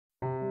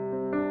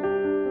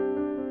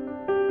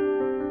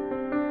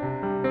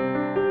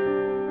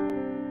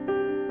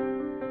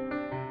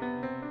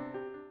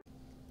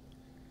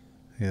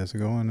how's it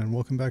going? And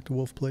welcome back to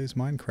Wolf Plays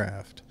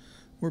Minecraft.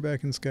 We're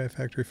back in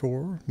SkyFactory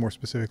 4. More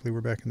specifically,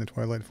 we're back in the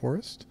Twilight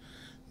Forest,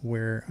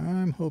 where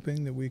I'm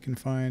hoping that we can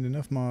find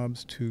enough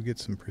mobs to get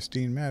some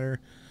pristine matter,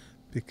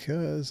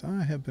 because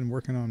I have been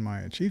working on my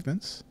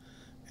achievements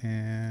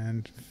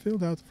and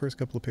filled out the first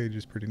couple of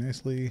pages pretty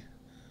nicely,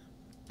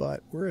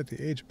 but we're at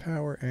the age of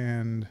power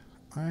and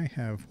I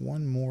have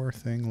one more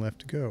thing left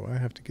to go. I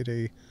have to get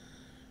a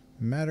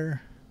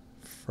matter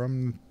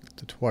from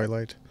the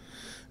Twilight.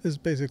 This is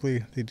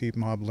basically the deep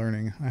mob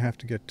learning. I have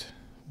to get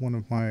one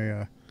of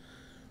my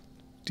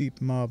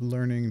deep mob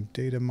learning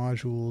data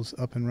modules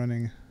up and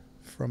running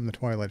from the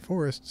Twilight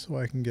Forest so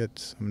I can get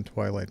some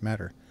Twilight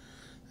matter.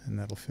 And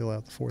that'll fill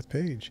out the 4th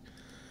page.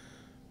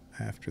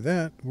 After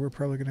that, we're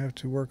probably going to have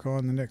to work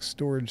on the next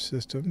storage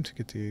system to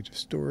get the Age of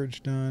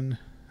Storage done.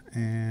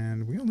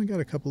 And we only got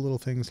a couple little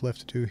things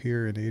left to do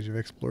here in Age of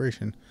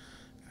Exploration.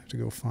 I have to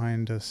go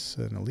find us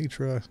an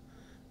Elytra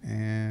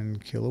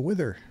and kill a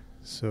Wither.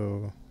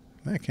 So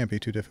that can't be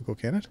too difficult,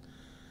 can it?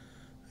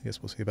 I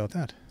guess we'll see about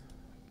that.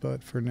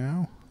 But for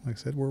now, like I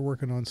said, we're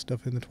working on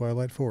stuff in the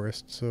Twilight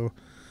Forest. So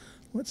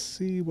let's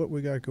see what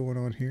we got going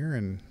on here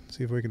and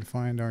see if we can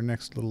find our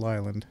next little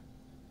island.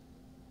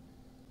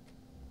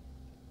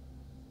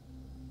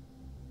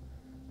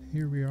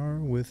 Here we are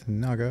with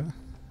Naga,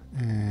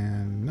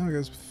 and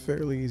Naga's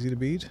fairly easy to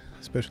beat,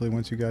 especially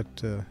once you got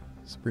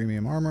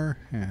Supremium armor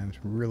and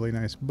really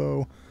nice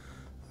bow.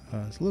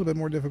 It's a little bit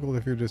more difficult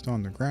if you're just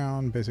on the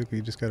ground. Basically,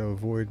 you just got to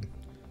avoid the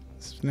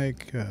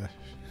snake,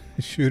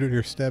 shoot it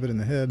or stab it in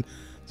the head.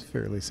 It's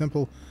fairly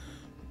simple,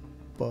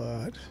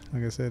 but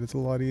like I said, it's a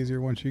lot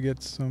easier once you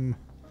get some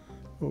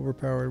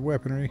overpowered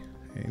weaponry.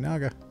 Hey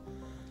Naga,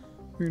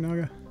 here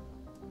Naga.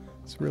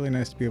 It's really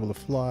nice to be able to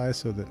fly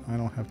so that I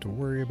don't have to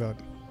worry about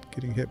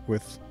getting hit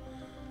with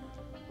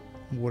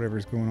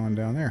whatever's going on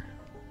down there,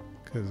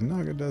 because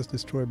Naga does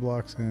destroy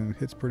blocks and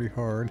hits pretty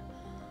hard.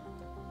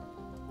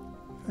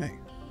 Hey,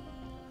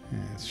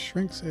 and it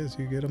shrinks as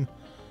you get them.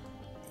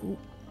 Oh,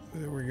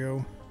 there we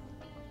go.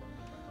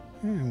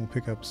 And we'll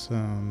pick up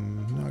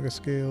some Naga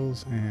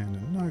scales and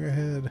a Naga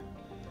head.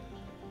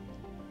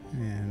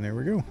 And there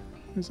we go.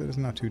 Like I said, it's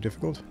not too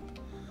difficult.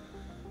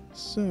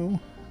 So,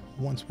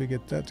 once we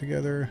get that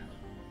together,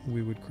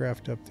 we would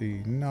craft up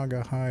the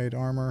Naga hide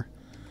armor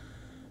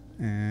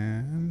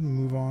and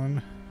move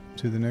on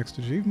to the next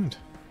achievement.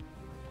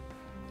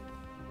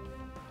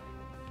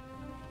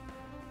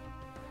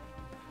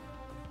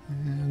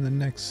 And the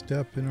next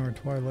step in our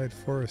Twilight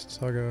Forest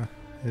saga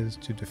is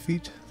to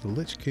defeat the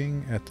Lich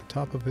King at the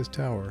top of his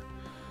tower.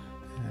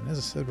 And as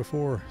I said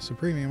before,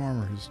 Supremium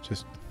armor is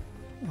just,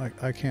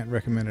 I can't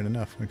recommend it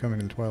enough when coming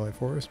to Twilight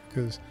Forest,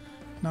 because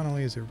not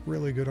only is it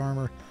really good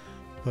armor,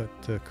 but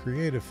the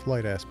creative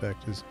flight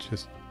aspect is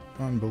just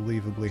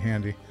unbelievably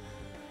handy.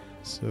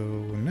 So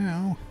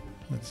now,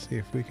 let's see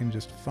if we can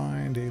just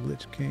find a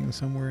Lich King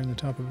somewhere in the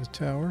top of his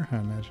tower. I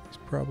imagine he's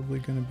probably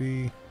going to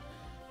be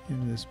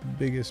in this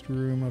biggest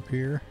room up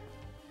here.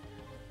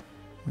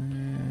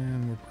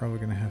 And we're probably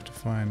going to have to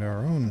find our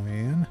own way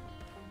in.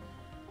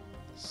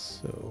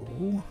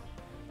 So,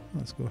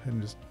 let's go ahead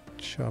and just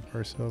chop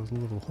ourselves a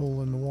little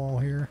hole in the wall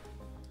here.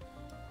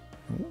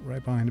 Oh,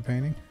 right behind the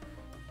painting.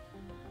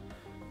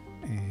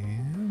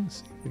 And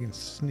see if we can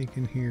sneak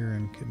in here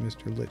and get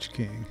Mr. Lich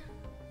King.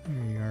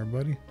 There you are,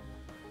 buddy.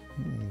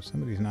 Ooh,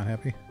 somebody's not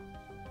happy.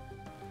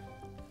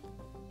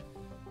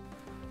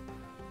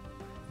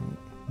 Oh,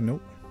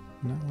 nope,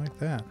 not like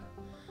that.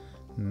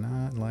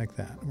 Not like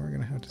that. We're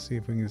going to have to see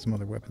if we can get some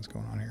other weapons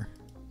going on here.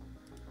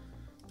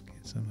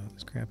 Get some of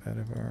this crap out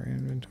of our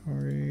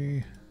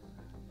inventory.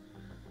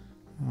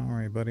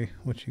 Alright, buddy.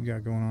 What you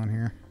got going on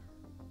here?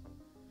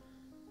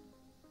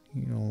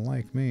 You don't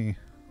like me.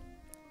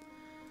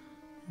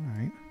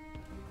 Alright.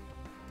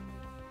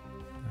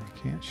 I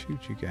can't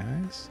shoot you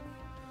guys.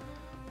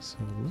 So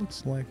it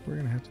looks like we're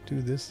going to have to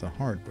do this the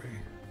hard way.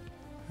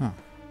 Huh.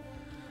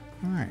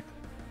 Alright.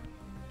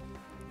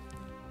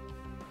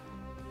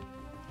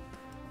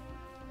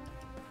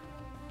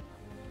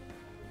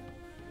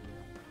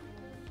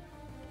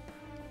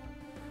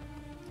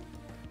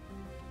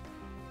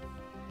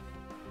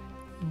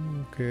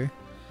 Okay.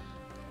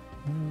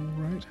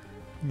 Alright.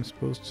 I'm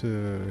supposed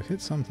to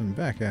hit something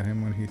back at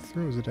him when he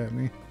throws it at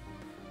me,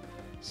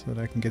 so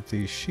that I can get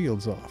these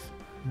shields off.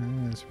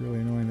 And it's really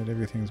annoying that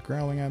everything's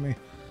growling at me.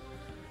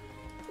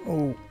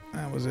 Oh,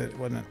 that was it,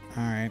 wasn't it?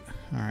 Alright,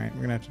 alright.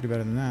 We're gonna have to do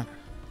better than that.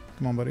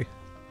 Come on, buddy.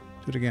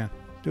 Do it again.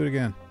 Do it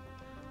again.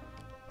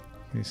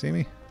 Can you see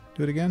me?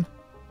 Do it again?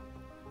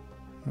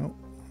 Nope,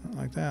 not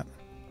like that.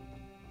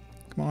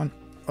 Come on.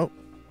 Oh,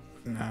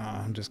 no,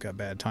 I've just got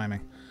bad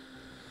timing.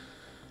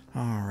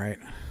 Alright.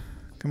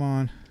 Come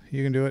on.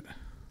 You can do it.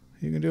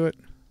 You can do it.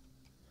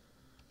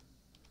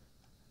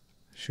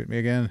 Shoot me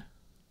again.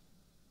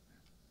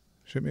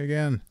 Shoot me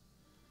again.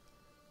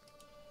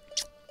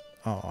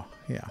 Oh,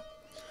 yeah.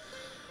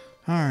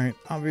 Alright,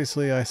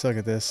 obviously I suck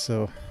at this,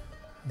 so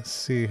let's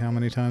see how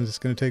many times it's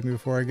going to take me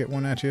before I get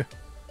one at you.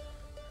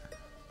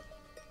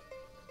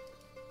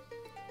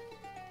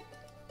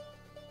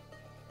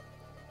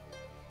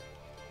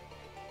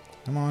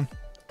 Come on.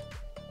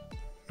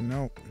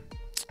 Nope.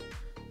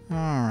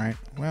 Alright,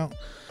 well,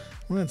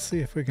 let's see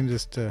if we can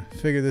just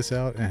figure this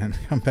out and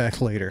come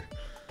back later.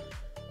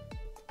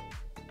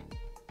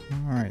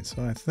 Alright,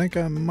 so I think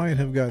I might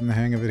have gotten the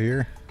hang of it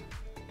here.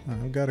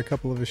 I've got a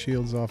couple of his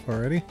shields off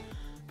already.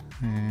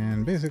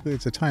 And basically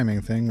it's a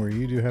timing thing where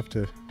you do have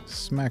to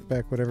smack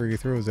back whatever he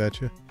throws at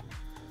you.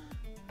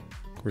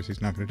 Of course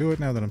he's not going to do it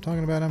now that I'm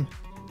talking about him.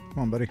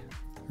 Come on, buddy.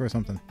 Throw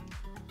something.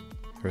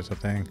 Throw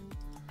something.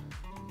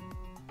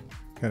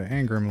 Gotta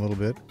anger him a little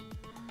bit.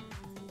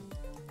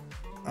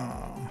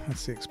 Oh,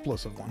 that's the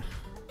explosive one.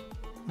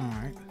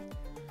 Alright.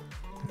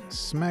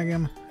 Smag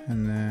him,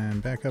 and then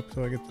back up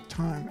so I get the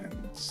time,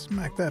 and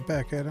smack that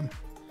back at him.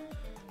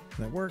 Does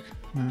that work?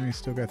 No, he's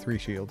still got 3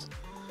 shields.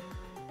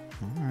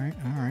 Alright,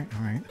 alright,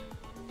 alright.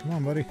 Come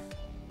on, buddy.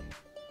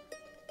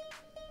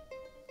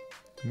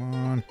 Come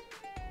on.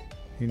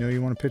 You know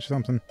you want to pitch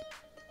something.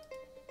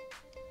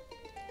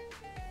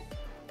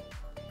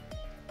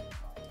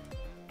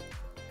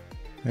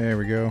 There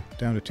we go.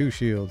 Down to 2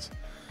 shields.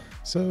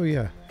 So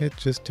yeah, it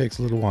just takes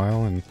a little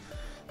while, and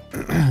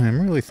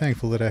I'm really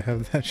thankful that I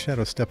have that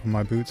shadow step on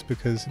my boots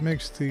because it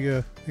makes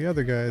the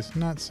other guys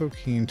not so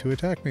keen to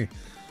attack me.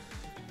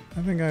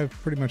 I think I've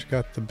pretty much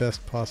got the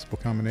best possible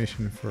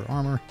combination for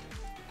armor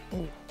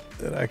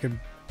that I could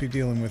be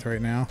dealing with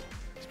right now.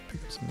 Let's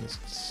pick up some of this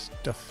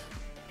stuff.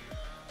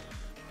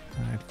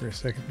 Hide for a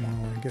second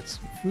while I get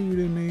some food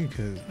in me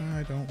because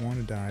I don't want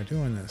to die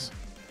doing this.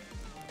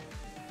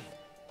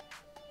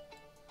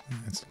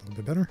 That's a little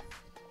bit better.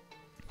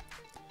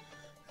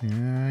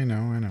 Yeah, I know,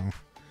 I know.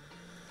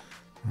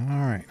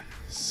 Alright,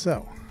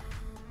 so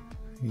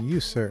you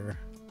sir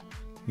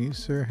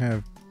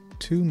have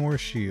 2 more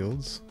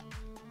shields.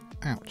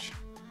 Ouch.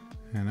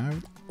 And I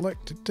would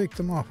like to take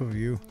them off of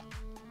you.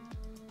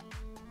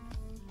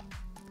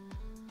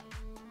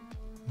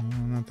 Oh,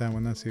 not that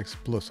one, that's the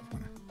explosive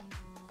one.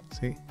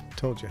 See?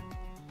 Told you.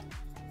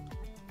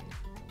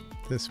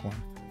 This one,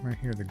 right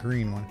here, the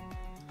green one.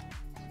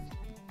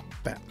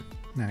 Bap.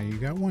 Now you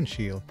got 1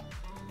 shield.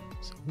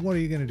 So what are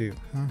you gonna do,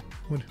 huh?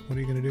 What are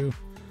you gonna do?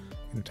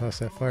 You're gonna toss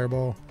that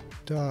fireball,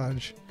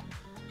 dodge,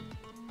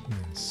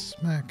 and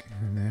smack,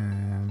 and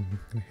then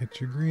gonna hit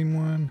your green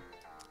one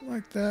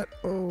like that.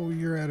 Oh,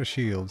 you're out of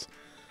shields.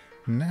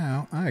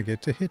 Now I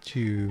get to hit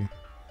you.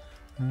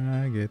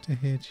 I get to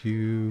hit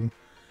you.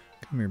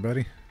 Come here,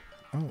 buddy.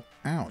 Oh,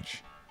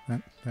 ouch.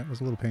 That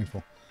was a little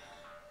painful.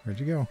 Where'd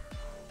you go?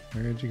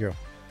 Where'd you go?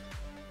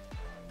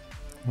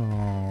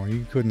 Oh,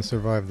 you couldn't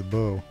survive the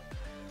bow.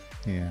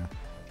 Yeah,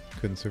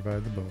 couldn't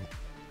survive the bow.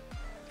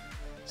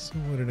 So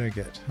what did I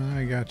get?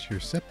 I got your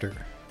scepter.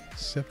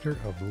 Scepter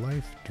of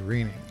life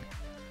draining.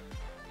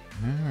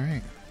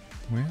 Alright.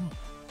 Well,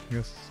 I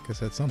guess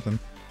that's something.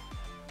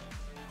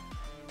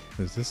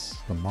 Is this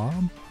a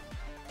mob?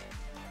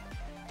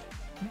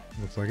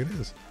 Looks like it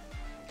is.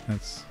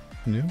 That's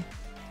new.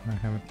 I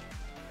haven't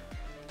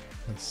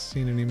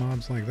seen any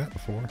mobs like that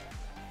before.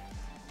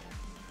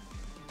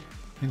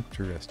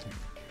 Interesting.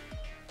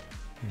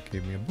 It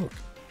gave me a book.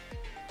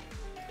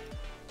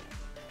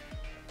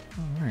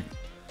 Alright.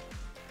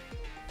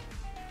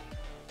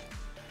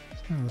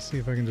 So let's see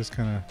if I can just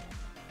kind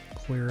of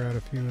clear out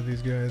a few of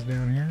these guys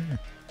down here.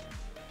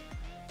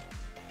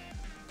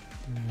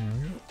 There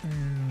we go.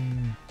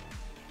 And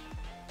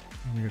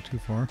I don't go too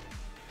far.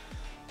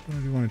 But I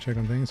do want to check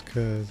on things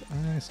because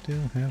I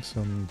still have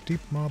some deep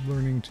mob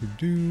learning to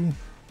do.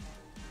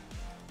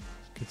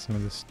 Let's get some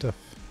of this stuff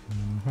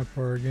on the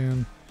hotbar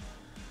again.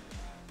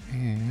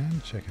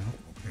 And check out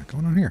what we got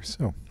going on here.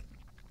 So,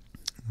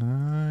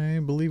 I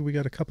believe we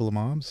got a couple of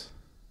mobs.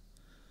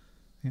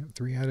 Yeah,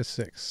 3 out of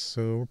 6.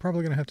 So we're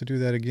probably going to have to do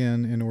that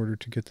again in order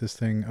to get this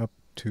thing up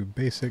to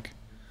basic.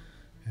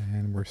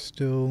 And we're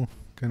still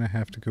going to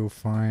have to go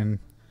find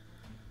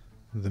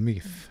the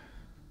meef.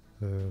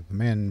 The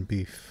man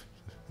beef.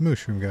 The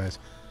mushroom guys.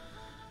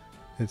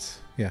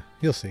 Yeah,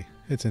 you'll see.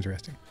 It's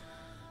interesting.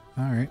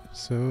 Alright,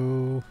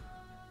 so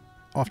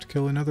off to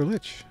kill another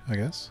lich, I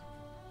guess.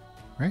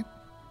 Right?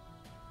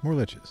 More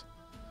liches.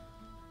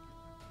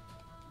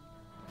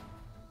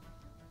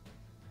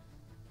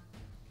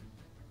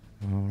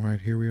 Alright,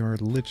 here we are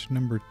at lich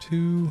number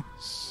 2.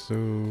 So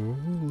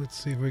let's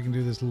see if we can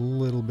do this a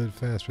little bit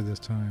faster this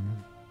time.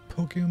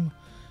 Poke him,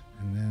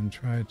 and then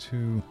try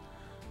to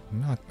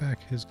knock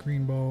back his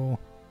green ball.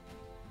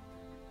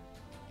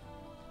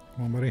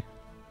 Come on, buddy.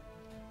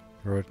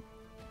 Throw it.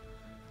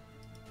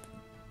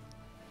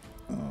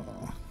 Oh,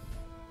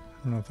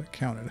 I don't know if that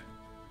counted.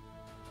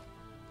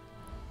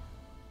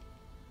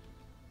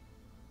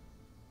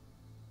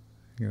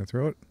 You gonna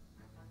throw it?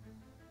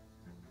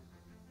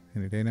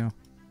 Any day now.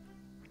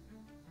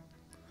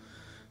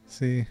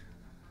 See,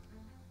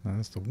 now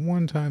that's the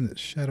one time that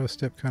Shadow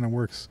Step kind of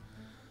works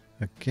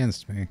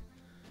against me,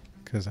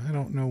 because I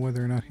don't know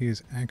whether or not he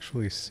is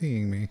actually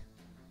seeing me.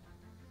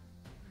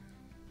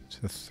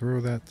 To throw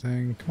that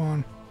thing. Come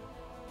on.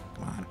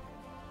 Come on.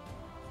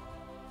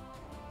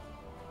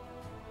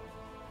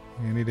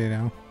 Any day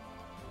now.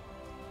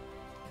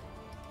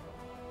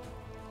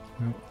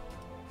 Nope.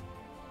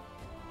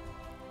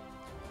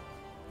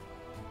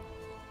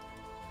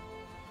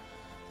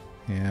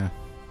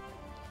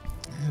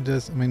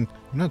 this. I mean,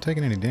 I'm not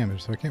taking any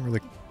damage, so I can't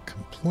really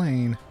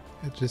complain.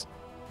 It just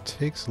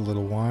takes a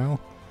little while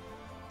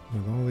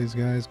with all these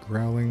guys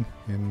growling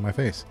in my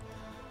face.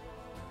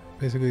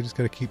 Basically, just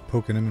got to keep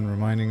poking him and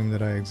reminding him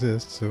that I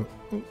exist. So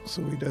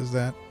he does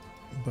that,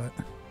 but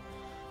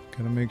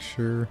gotta make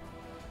sure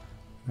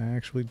I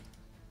actually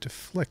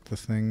deflect the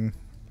thing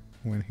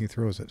when he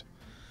throws it.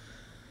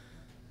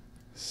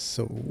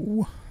 So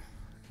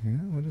yeah,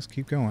 we'll just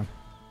keep going.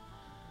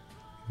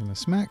 I'm gonna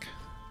smack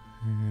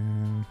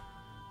and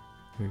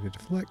we get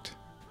deflect.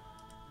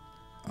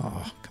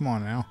 Oh, come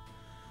on now.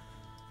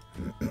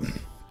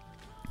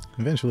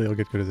 Eventually I'll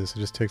get good at this. It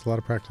just takes a lot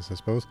of practice, I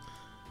suppose.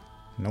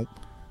 Nope.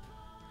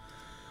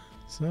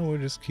 So we'll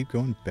just keep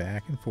going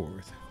back and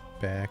forth.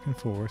 Back and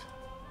forth.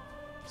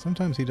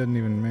 Sometimes he doesn't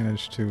even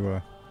manage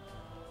to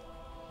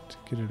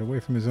get it away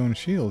from his own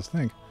shields.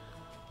 Think.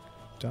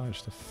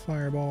 Dodge the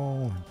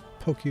fireball. And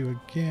poke you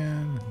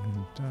again.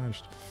 And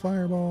dodge the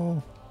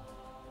fireball.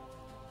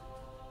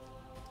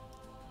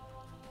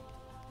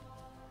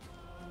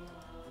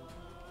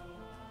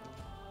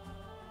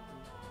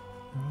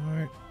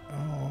 Alright.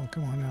 Oh,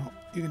 come on now.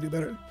 You can do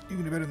better. You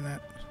can do better than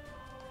that.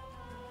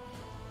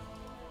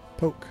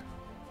 Poke.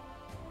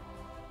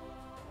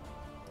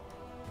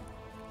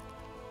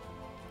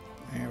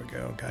 There we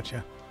go.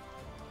 Gotcha.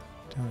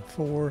 Down at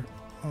 4.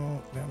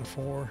 Oh, down to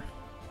 4.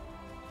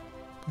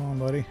 Come on,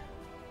 buddy.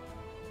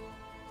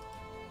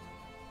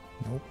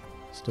 Nope.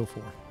 Still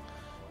 4.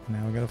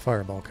 Now we got a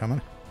fireball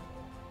coming.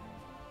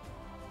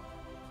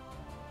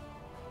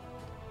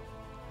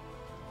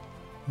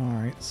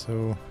 Alright,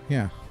 so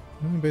yeah.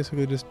 I'm gonna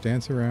basically just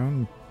dance around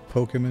and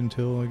poke him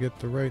until I get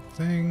the right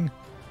thing.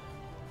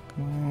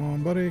 Come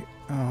on, buddy.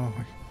 Oh,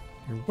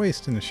 you're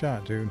wasting the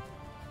shot, dude.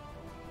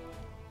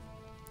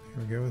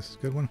 Here we go. This is a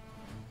good one.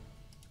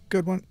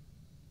 Good one.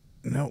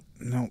 Nope,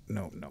 nope,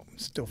 nope, nope.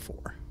 Still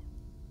 4.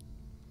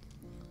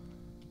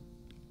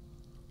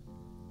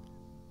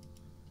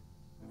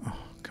 Oh,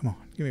 come on.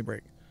 Give me a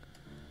break.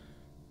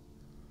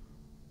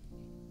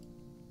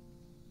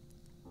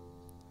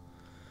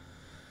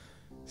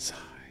 Sigh.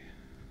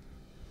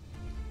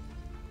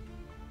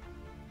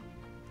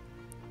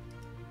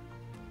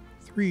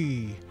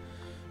 Three.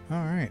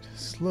 All right.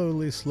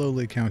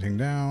 Slowly counting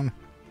down.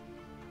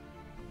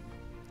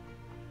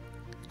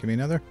 Give me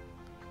another.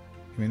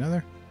 Give me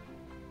another.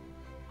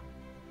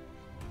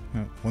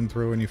 Oh, one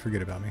throw and you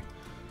forget about me.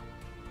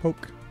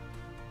 Poke.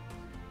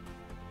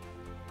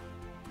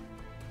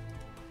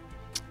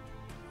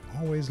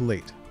 Always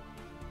late.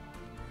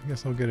 I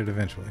guess I'll get it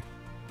eventually.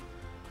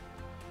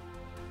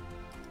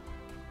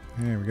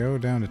 There we go,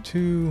 down to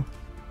 2.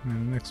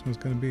 And the next one's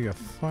going to be a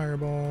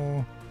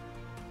fireball.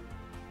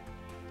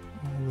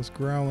 All this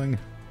growling.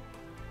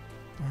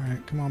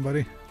 Alright, come on,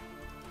 buddy.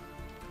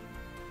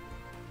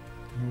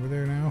 Over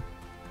there now.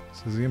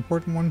 This is the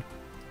important one.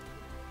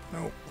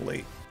 Nope,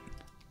 late.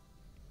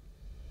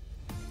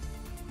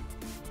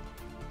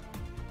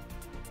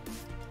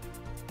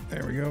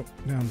 There we go,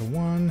 down to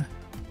 1.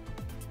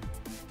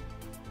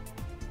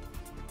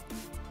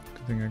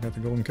 Good thing I got the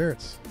golden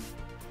carrots.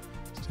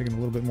 It's taking a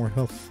little bit more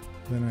health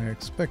than I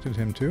expected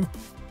him to.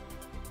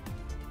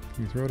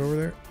 Can you throw it over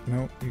there?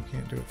 Nope, you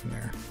can't do it from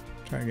there.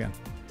 Try again.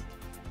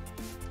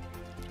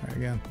 Try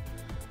again.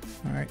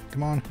 Alright,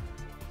 come on.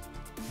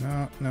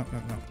 No. You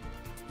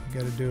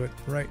gotta do it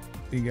right.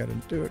 You gotta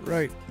do it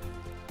right.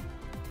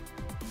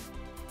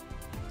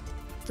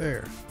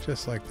 There,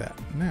 just like that.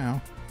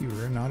 Now, you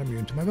are not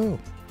immune to my bow.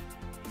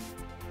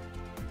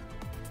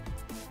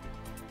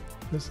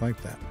 Just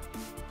like that.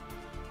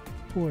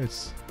 Boy,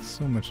 it's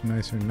so much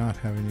nicer not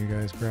having you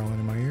guys growling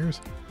in my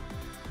ears.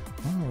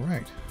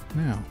 Alright,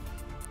 now,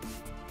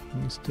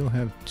 we still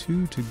have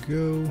 2 to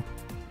go.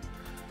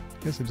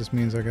 I guess it just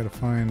means I gotta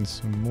find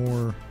some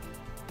more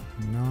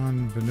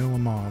non-vanilla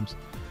mobs.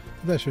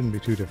 But that shouldn't be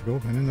too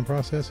difficult, and in the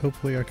process,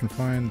 hopefully I can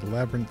find the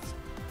labyrinth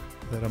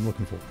that I'm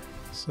looking for.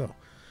 So,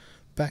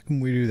 back when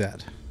we do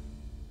that.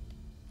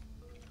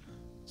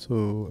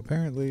 So,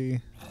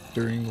 apparently,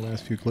 during the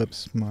last few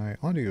clips, my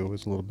audio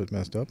was a little bit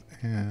messed up,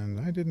 and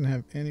I didn't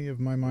have any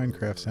of my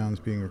Minecraft sounds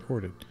being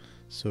recorded.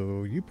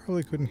 So, you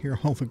probably couldn't hear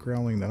all the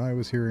growling that I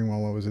was hearing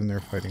while I was in there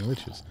fighting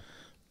Liches.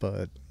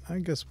 But I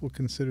guess we'll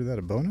consider that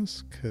a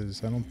bonus,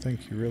 because I don't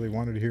think you really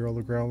wanted to hear all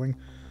the growling.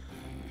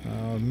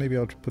 Maybe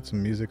I'll put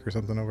some music or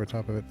something over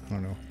top of it. I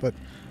don't know. But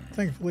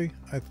thankfully,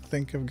 I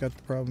think I've got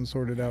the problem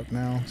sorted out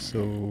now.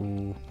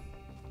 So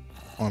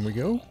on we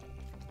go.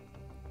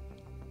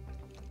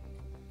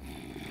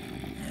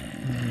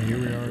 And here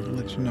we are at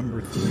Lich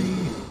number 3.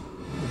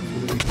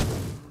 Hopefully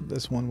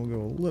this one will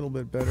go a little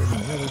bit better than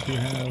the other 2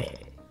 have.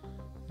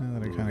 Now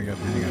that I kind of got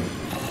the hang of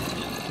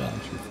it.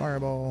 Dodge your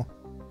fireball.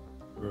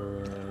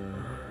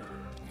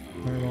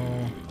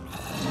 Fireball.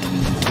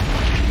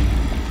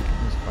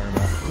 There's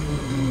fireball.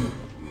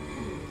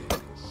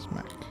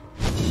 Smack.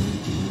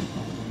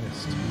 Oh,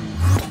 missed.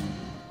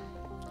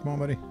 Come on,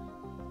 buddy.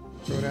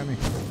 Throw it at me.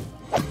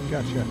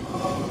 Gotcha. Down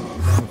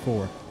to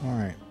 4.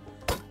 Alright.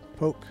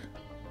 Poke.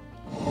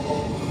 Throw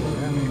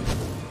it at me.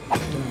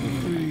 Down to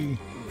 3.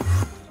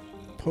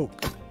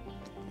 Poke.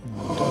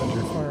 Dodge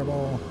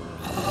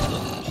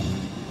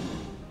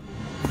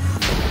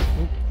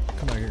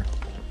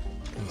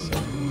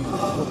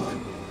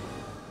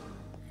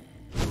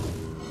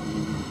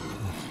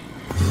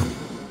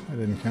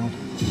count.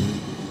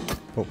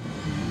 Oh.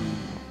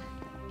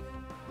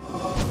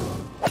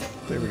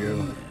 There we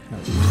go.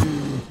 That's 2.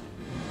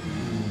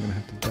 I'm gonna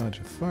have to dodge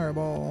a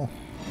fireball.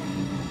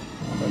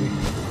 Come on, buddy.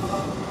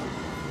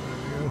 There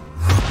we go.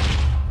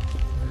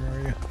 Where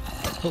are you?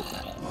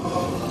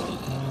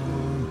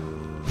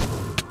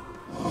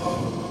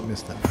 Oh.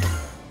 Missed that.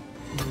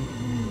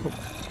 Oh.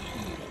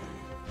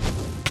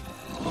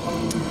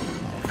 Oh,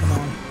 come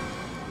on.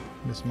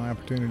 Missed my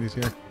opportunities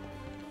here.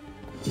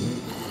 Dodge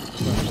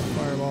the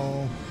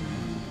fireball.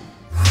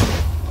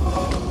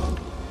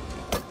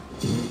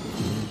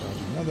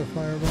 Dodge another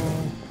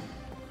fireball.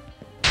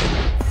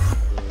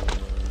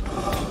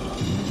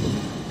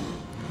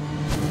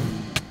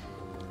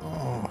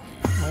 Oh,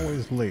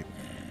 always late.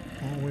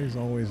 Always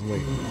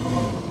late.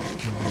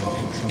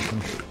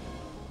 Something.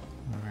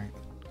 Alright.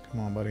 Come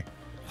on, buddy.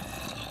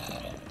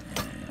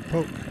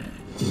 Poke.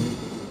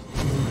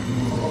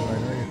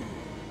 Right, are you?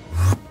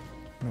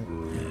 Nope.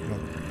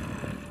 Nope.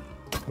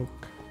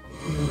 Poke.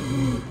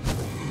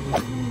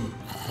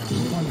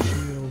 One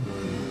shield.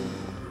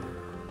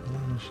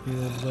 One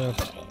shield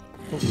left.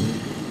 Oh.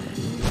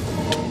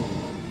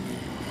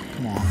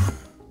 Come on.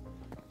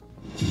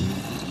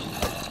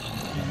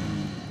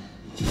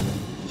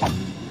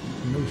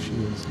 No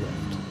shields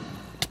left.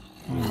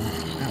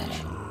 Ouch.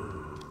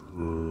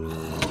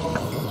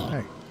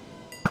 Hey.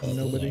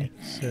 Nobody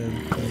said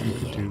that you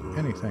could do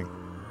anything.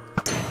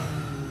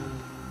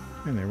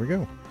 And there we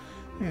go.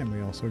 And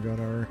we also got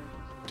our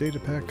data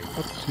pack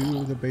up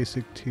to the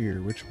basic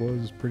tier, which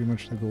was pretty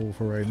much the goal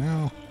for right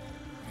now.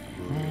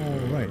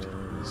 Alright,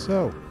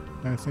 so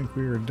I think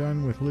we are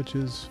done with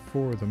Liches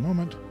for the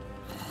moment.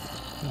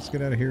 Let's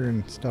get out of here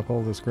and stop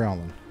all this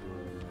growling.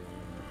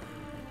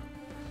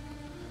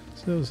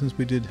 So since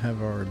we did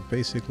have our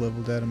basic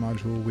level data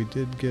module, we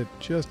did get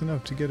just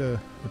enough to get a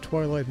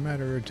Twilight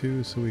Matter or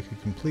 2 so we could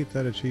complete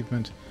that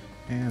achievement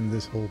and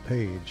this whole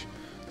page.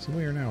 So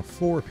we are now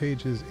 4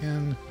 pages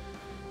in,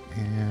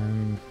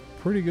 and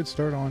pretty good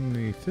start on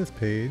the 5th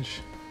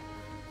page,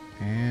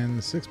 and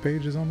the 6th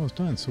page is almost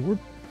done. So we're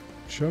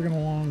chugging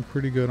along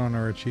pretty good on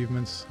our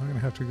achievements. I'm going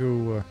to have to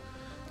go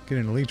get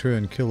an Elytra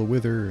and kill a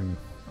Wither and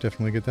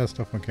definitely get that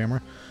stuff on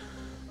camera.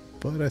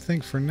 But I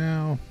think for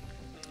now,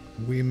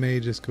 we may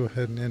just go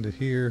ahead and end it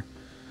here.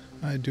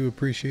 I do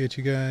appreciate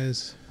you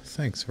guys.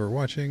 Thanks for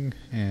watching,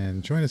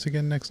 and join us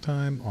again next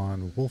time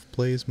on Wolf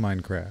Plays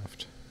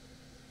Minecraft.